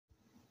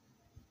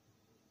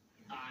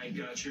I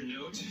got your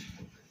note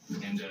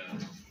and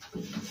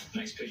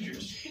nice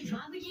pictures.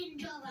 Mama didn't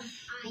draw them.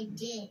 I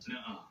did.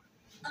 Nuh-uh.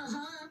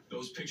 Uh-huh.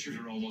 Those pictures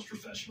are almost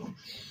professional.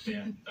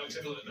 Yeah. Oh,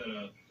 except for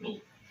that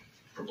little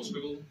purple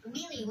squiggle.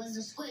 Amelia was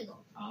a squiggle.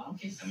 Ah,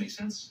 okay. That makes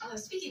sense.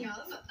 Speaking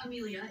of,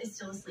 Amelia is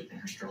still asleep in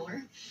her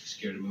stroller.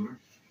 Scared to move her?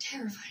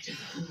 Terrified.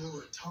 Who knew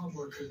a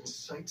toddler could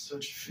incite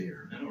such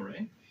fear? I know,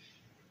 right?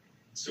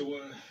 So,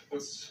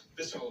 what's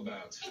this all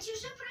about? It's your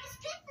surprise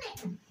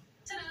picnic.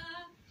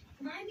 Ta-da!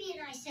 Marby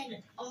and I set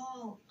it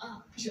all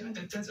up. Yeah,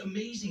 that's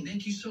amazing.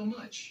 Thank you so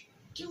much.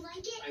 Do you like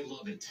it? I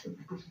love it.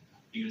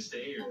 You gonna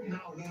stay or?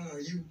 No.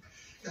 You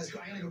guys go.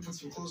 I gotta go put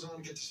some clothes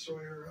on, get to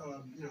Sawyer,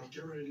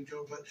 get ready to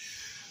go. But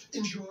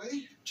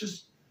enjoy.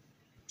 Just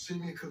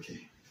send me a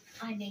cookie.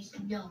 I make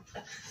some milk.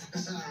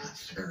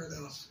 Fair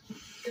enough.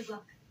 Good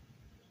luck.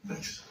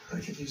 Thanks. I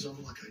could use all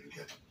the luck I could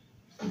get.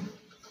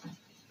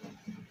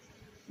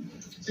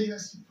 See you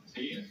guys.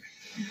 See ya.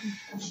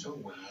 So,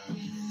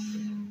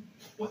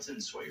 what's in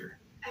Sawyer?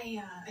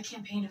 A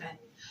campaign event.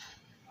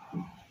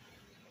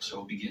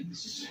 So it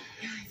begins.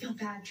 Yeah, I feel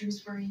bad.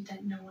 Drew's worried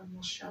that no one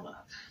will show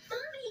up.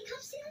 Mommy, come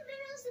see the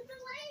minnows at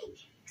the lake.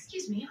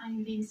 Excuse me,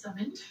 I'm being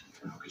summoned.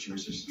 How could you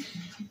resist?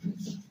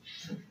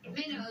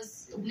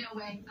 Minnows. No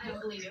way. I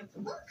don't believe you.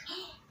 Look.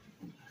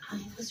 I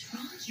was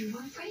wrong. You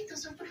were right.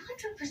 Those are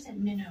 100%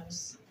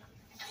 minnows.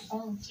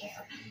 Oh,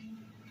 yeah.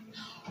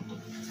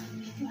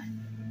 What?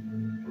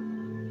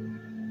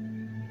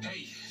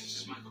 Hey,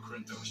 this is Michael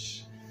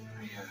Corinthos.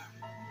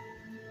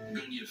 I'm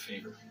gonna need a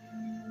favor.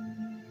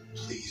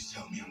 Please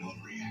tell me I'm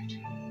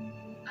overreacting.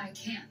 I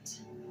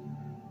can't.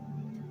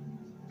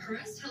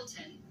 Perez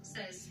Hilton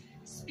says,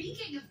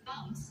 speaking of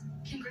bumps,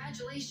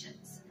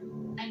 congratulations.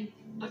 And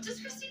what does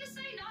Christina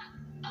say?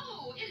 Not,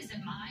 oh, it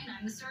isn't mine.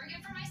 I'm the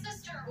surrogate for my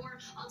sister. Or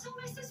I'll tell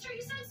my sister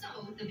you said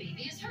so. The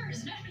baby is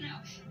hers.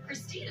 No.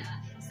 Christina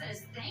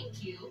says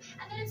thank you,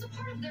 and that it's a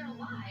part of their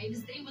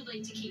lives they would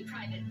like to keep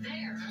private.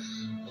 Their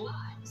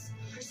lives.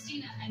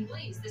 Christina and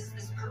Blaze, this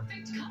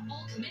perfect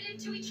couple committed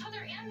to each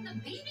other and the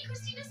baby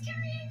Christina's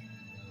carrying.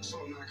 So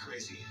I'm not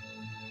crazy.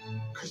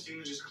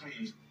 Christina just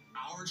claimed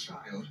our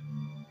child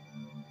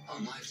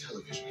on live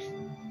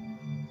television.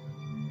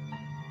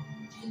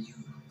 Can you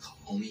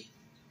call me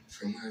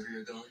from wherever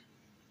you're going?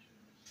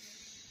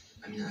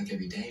 I mean, not like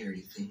every day or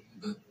anything,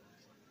 but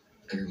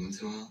every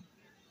once in a while.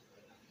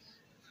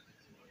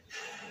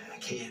 I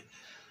can't.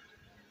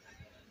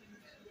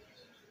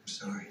 I'm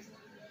sorry.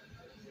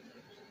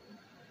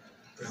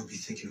 But I'll be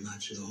thinking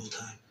about you the whole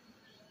time.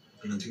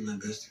 And I'll do my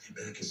best to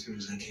get back as soon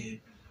as I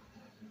can.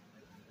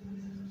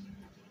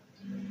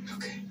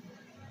 Okay.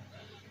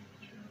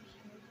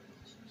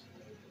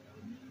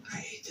 I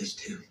hate this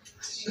too.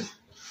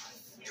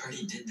 You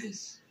already did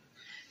this.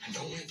 I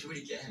don't want to do it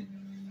again.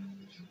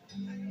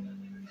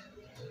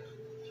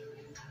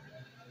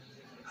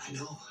 I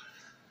know.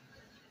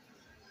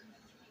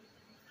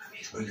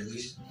 But at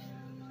least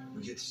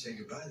we get to say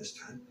goodbye this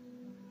time.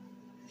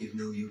 Even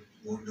though you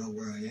won't know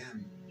where I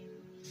am,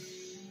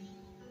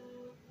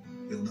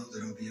 you'll know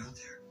that I'll be out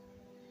there.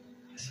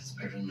 Guess that's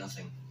better than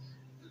nothing.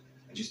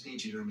 I just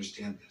need you to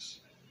understand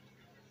this.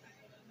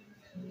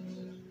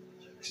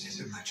 This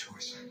isn't my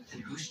choice.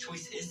 Then whose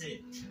choice is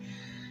it?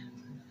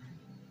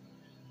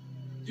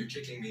 You're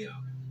kicking me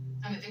out.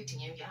 I'm evicting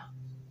you, yeah.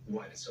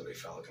 Why, did somebody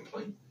file a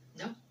complaint?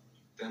 No.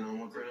 Then on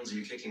what grounds are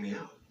you kicking me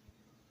out?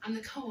 I'm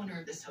the co-owner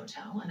of this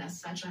hotel, and as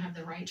such, I have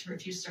the right to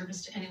refuse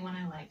service to anyone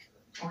I like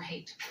or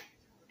hate.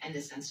 In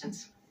this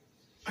instance.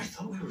 I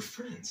thought we were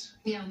friends.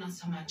 Yeah, not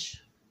so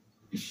much.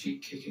 Is she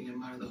kicking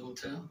him out of the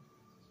hotel?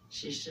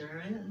 She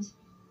sure is.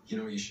 You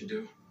know what you should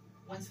do?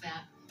 What's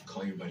that?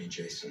 Call your buddy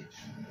Jason.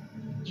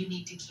 You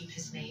need to keep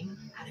his name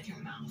out of your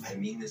mouth. I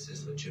mean this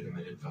as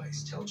legitimate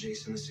advice. Tell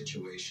Jason the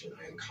situation.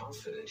 I am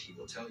confident he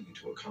will tell you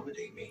to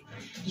accommodate me.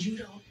 You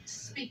don't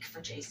speak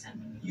for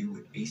Jason. You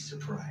would be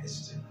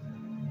surprised.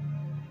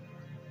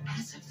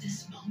 As of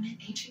this moment,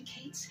 Agent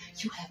Cates,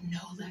 you have no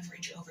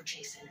leverage over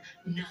Jason.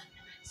 None.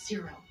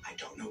 Zero. I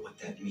don't know what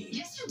that means.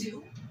 Yes, you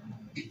do.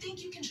 You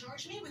think you can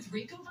charge me with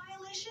RICO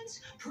violations?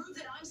 Prove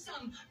that I'm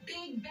some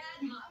big,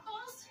 bad mob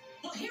boss?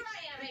 Well, here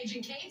I am,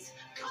 Agent Cates.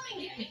 Come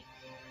and get me.